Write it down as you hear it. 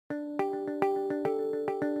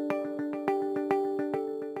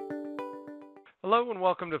Hello and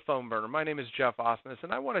welcome to PhoneBurner. My name is Jeff Osmus,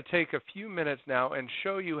 and I want to take a few minutes now and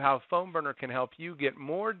show you how PhoneBurner can help you get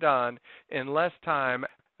more done in less time.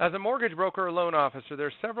 As a mortgage broker or loan officer, there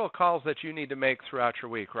are several calls that you need to make throughout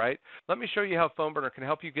your week, right? Let me show you how PhoneBurner can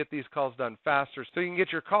help you get these calls done faster so you can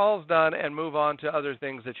get your calls done and move on to other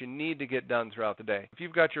things that you need to get done throughout the day. If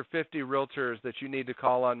you've got your 50 realtors that you need to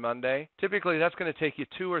call on Monday, typically that's going to take you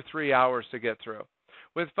 2 or 3 hours to get through.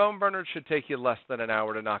 With PhoneBurner, it should take you less than an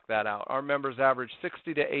hour to knock that out. Our members average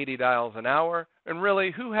 60 to 80 dials an hour. And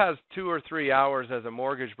really, who has 2 or 3 hours as a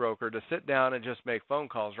mortgage broker to sit down and just make phone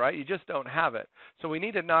calls, right? You just don't have it. So we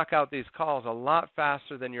need to knock out these calls a lot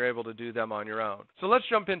faster than you're able to do them on your own. So let's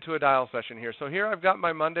jump into a dial session here. So here I've got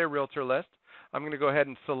my Monday realtor list. I'm going to go ahead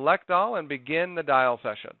and select all and begin the dial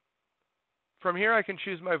session. From here, I can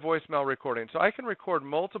choose my voicemail recording. So I can record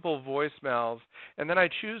multiple voicemails, and then I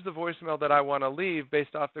choose the voicemail that I want to leave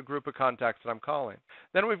based off the group of contacts that I'm calling.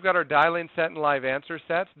 Then we've got our dialing set and live answer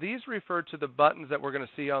sets. These refer to the buttons that we're going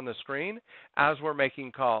to see on the screen as we're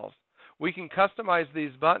making calls. We can customize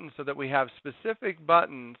these buttons so that we have specific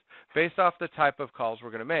buttons based off the type of calls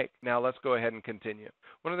we're going to make. Now let's go ahead and continue.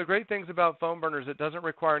 One of the great things about PhoneBurner is it doesn't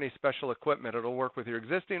require any special equipment. It'll work with your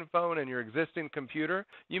existing phone and your existing computer.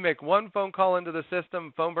 You make one phone call into the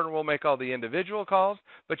system, PhoneBurner will make all the individual calls,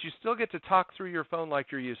 but you still get to talk through your phone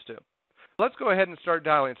like you're used to. Let's go ahead and start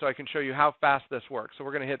dialing so I can show you how fast this works. So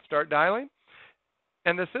we're going to hit start dialing.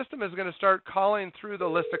 And the system is going to start calling through the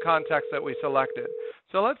list of contacts that we selected.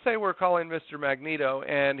 So let's say we're calling Mr. Magneto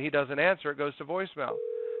and he doesn't answer, it goes to voicemail.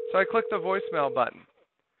 So I click the voicemail button.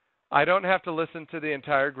 I don't have to listen to the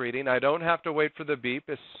entire greeting. I don't have to wait for the beep.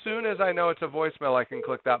 As soon as I know it's a voicemail, I can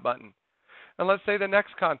click that button. And let's say the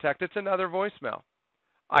next contact, it's another voicemail.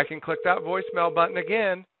 I can click that voicemail button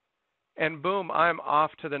again, and boom, I'm off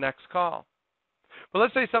to the next call. But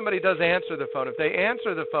let's say somebody does answer the phone. If they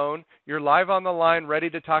answer the phone, you're live on the line, ready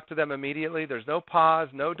to talk to them immediately. There's no pause,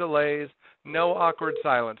 no delays, no awkward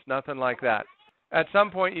silence, nothing like that. At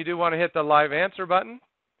some point, you do want to hit the live answer button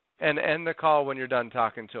and end the call when you're done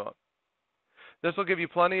talking to them. This will give you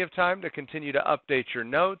plenty of time to continue to update your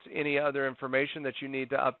notes, any other information that you need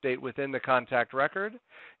to update within the contact record.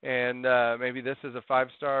 And maybe this is a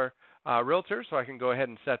 5-star realtor, so I can go ahead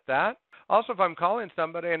and set that. Also, if I'm calling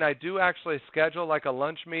somebody and I do actually schedule like a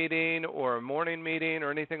lunch meeting or a morning meeting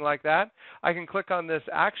or anything like that, I can click on this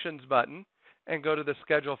actions button and go to the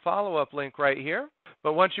schedule follow-up link right here.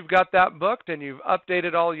 But once you've got that booked and you've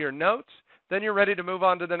updated all your notes, then you're ready to move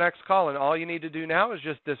on to the next call. And all you need to do now is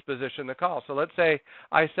just disposition the call. So let's say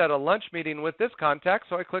I set a lunch meeting with this contact,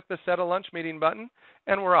 so I click the set a lunch meeting button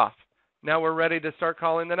and we're off. Now we're ready to start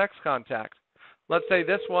calling the next contact. Let's say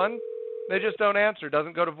this one, they just don't answer,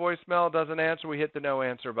 doesn't go to voicemail, doesn't answer, we hit the no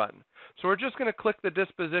answer button. So we're just going to click the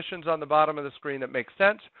dispositions on the bottom of the screen that make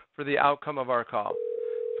sense for the outcome of our call.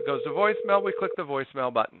 If it goes to voicemail, we click the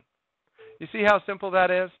voicemail button. You see how simple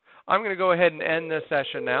that is? I'm going to go ahead and end this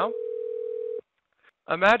session now.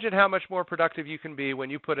 Imagine how much more productive you can be when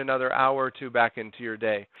you put another hour or two back into your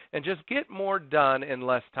day and just get more done in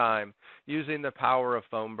less time using the power of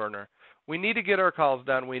PhoneBurner. We need to get our calls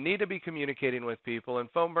done. We need to be communicating with people,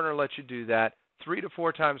 and PhoneBurner lets you do that 3 to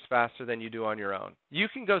 4 times faster than you do on your own. You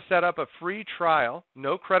can go set up a free trial,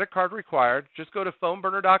 no credit card required. Just go to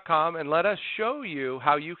PhoneBurner.com and let us show you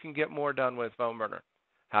how you can get more done with PhoneBurner.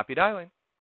 Happy dialing.